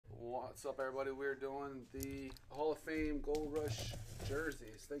What's up, everybody? We're doing the Hall of Fame Gold Rush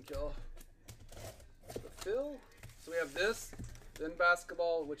jerseys. Thank y'all. The fill. So we have this, then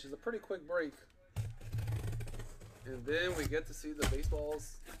basketball, which is a pretty quick break. And then we get to see the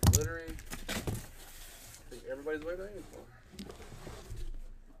baseballs glittering. I think everybody's waiting for.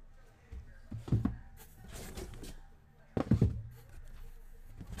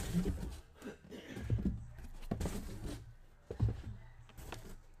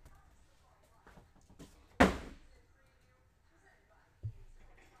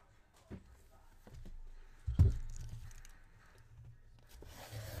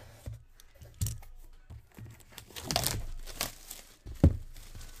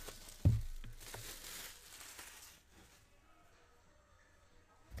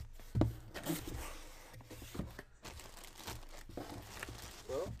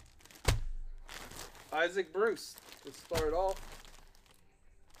 Well, Isaac Bruce. Let's start off.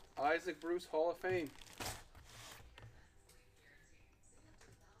 Isaac Bruce, Hall of Fame.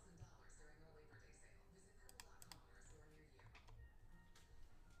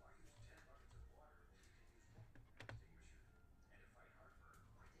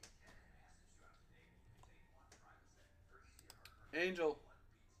 Angel.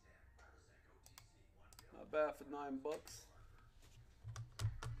 Not bad for $9.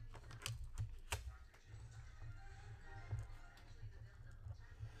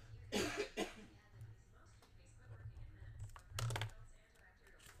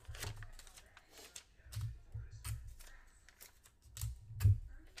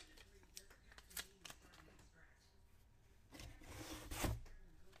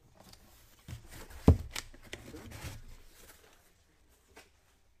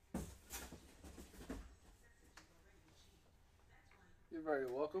 You're very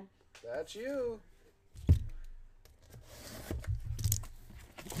welcome. That's you.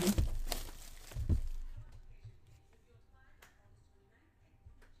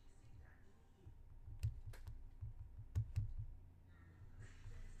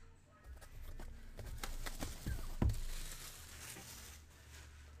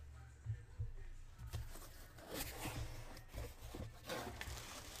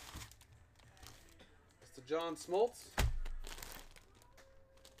 Mr. John Smoltz.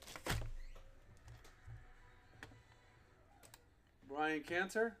 Brian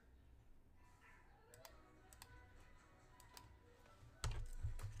Cantor.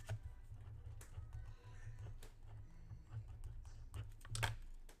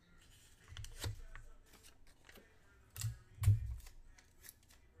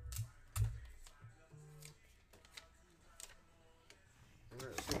 All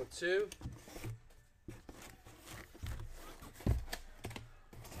right, number 2.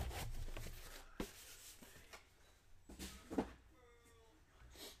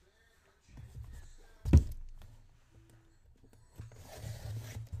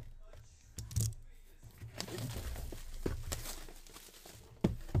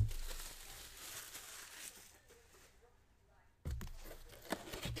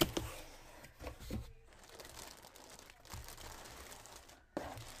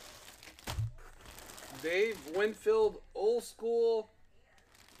 Dave Winfield, old school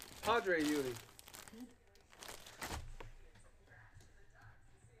Padre uni.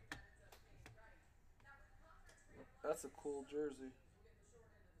 That's a cool jersey.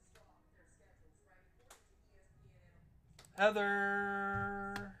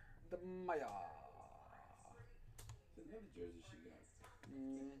 Heather DeMaya. Another jersey she got.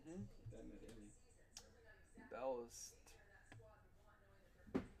 Mm-hmm. That met Ellie. That was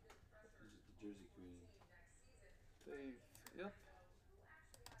The Jersey Queen. Dave. Yep.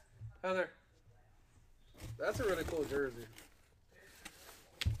 Heather. That's a really cool jersey.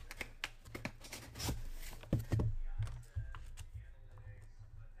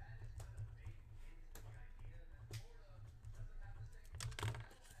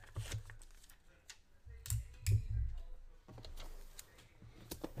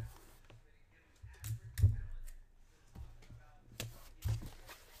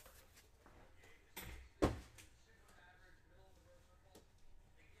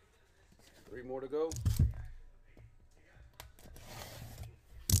 Three more to go.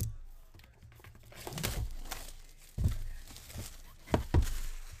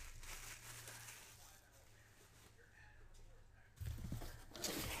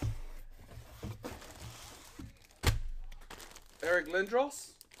 Eric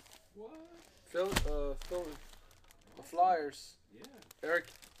Lindros. What? Phil, the Flyers. Yeah. Eric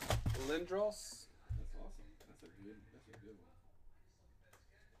Lindros. That's awesome. That's a good one.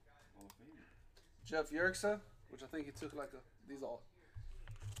 Hall of Famer. Jeff Yerxa, which I think he took like a, these all,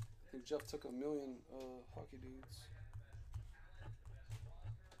 I think like Jeff took a million hockey dudes.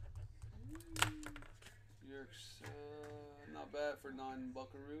 Yerks, not bad for 9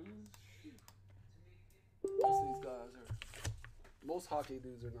 buckaroos. Most of these guys are. Most hockey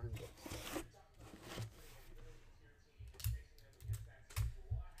dudes are $9.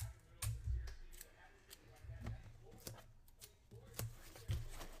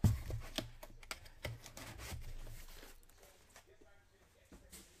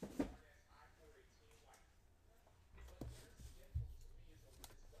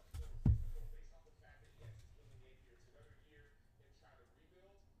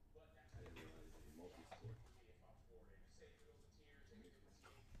 I didn't realize it was multi-sport.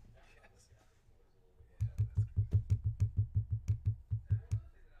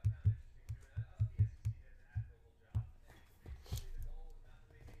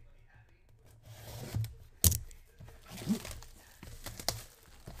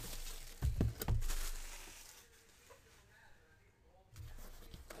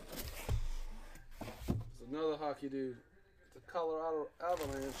 There's another hockey dude. The Colorado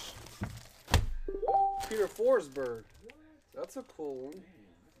Avalanche. Peter Forsberg. That's a cool one. Man,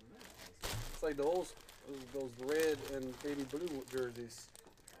 that's nice. It's like those red and baby blue jerseys. Oh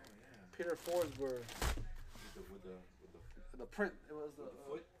yeah. Peter Forsberg. With the The print. It was the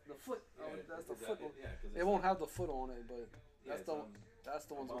foot. The foot. Yeah, Oh, that's the is foot. that it? Yeah, 'cause It it's won't like- have the foot on it, but yeah, that's the that's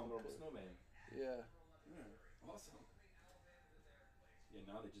the ones on Abominable the Snowman. Yeah. Yeah, awesome. Yeah,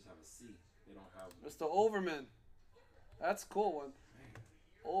 now they just have a C. They don't have. It's the Overman. That's a cool one. Man.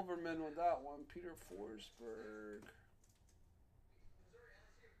 Overman with that one. Peter Forsberg.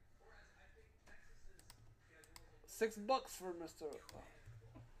 $6 for Mr.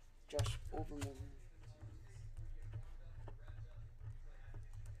 Josh Overman.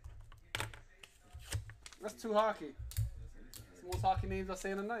 That's 2 hockey. That's the most hockey names I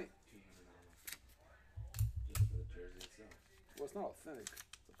say in a night. $200 just for the jersey itself. Well, it's not authentic.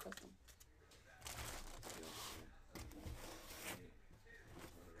 It's a custom. Still,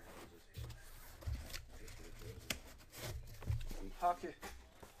 just for the jersey. Hockey.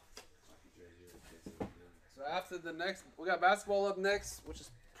 Hockey jersey or just so good. So after the next, we got basketball up next, which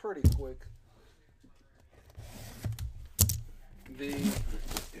is pretty quick. The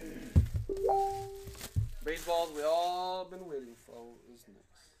baseballs we all been waiting for is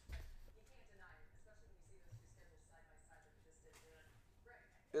next.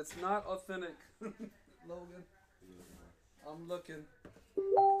 It's not authentic, Logan. I'm looking.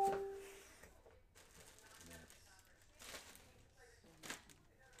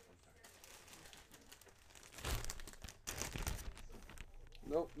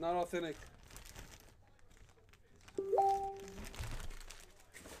 Nope, not authentic.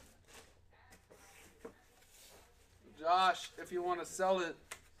 Josh, if you want to sell it,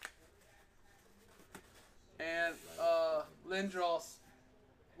 and Lindros,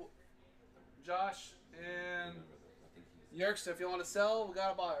 Josh and Yerks, if you want to sell, we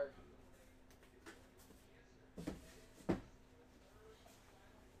got a buyer.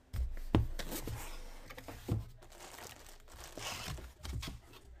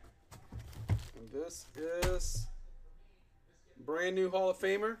 And this is brand new Hall of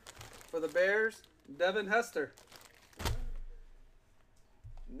Famer for the Bears, Devin Hester.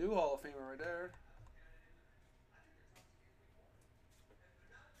 New Hall of Famer right there.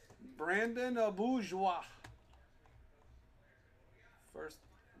 Brandon Bourgeois. First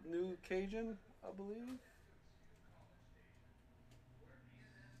new Cajun, I believe.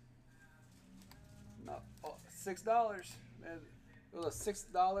 No, oh, $6. Man, it was a $6,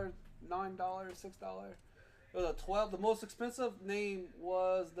 $9, $6. It was a 12. The most expensive name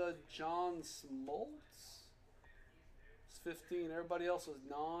was the John Smoltz. It's 15. Everybody else was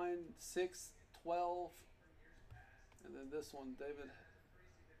 9, 6, 12. And then this one, David,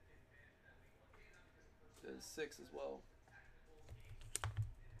 is 6 as well.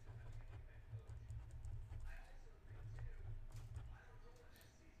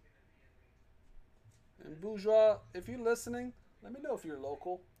 And Bourgeois, if you're listening, let me know if you're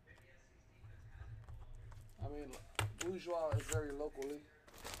local. I mean, Bourgeois is very locally.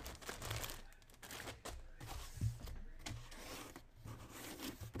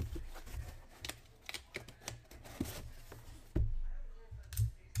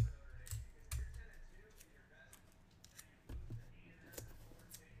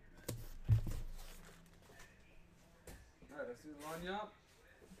 Alright, let's do the line up.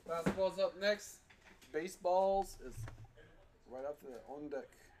 Basketball's up next. Baseballs is right after that, on deck.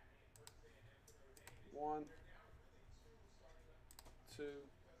 1, 2,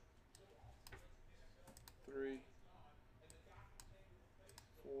 3,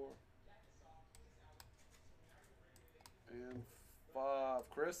 4, have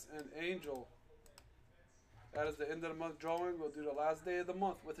Chris and Angel. That is the end of the month drawing. We'll do the last day of the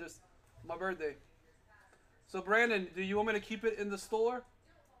month, which is my birthday. So Brandon, do you want me to keep it in the store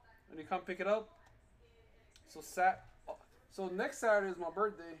and you come pick it up? So next Saturday is my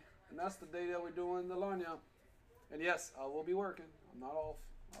birthday, and that's the day that we're doing the lanyard. And yes, I will be working. I'm not off.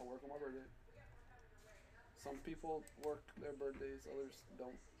 I work on my birthday. Some people work their birthdays, others don't.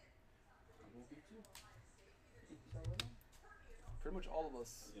 I will be too. Pretty much all of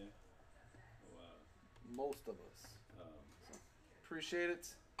us. Yeah. Wow. Most of us. So, appreciate it.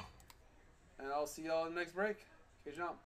 And I'll see y'all in the next break. Cajun.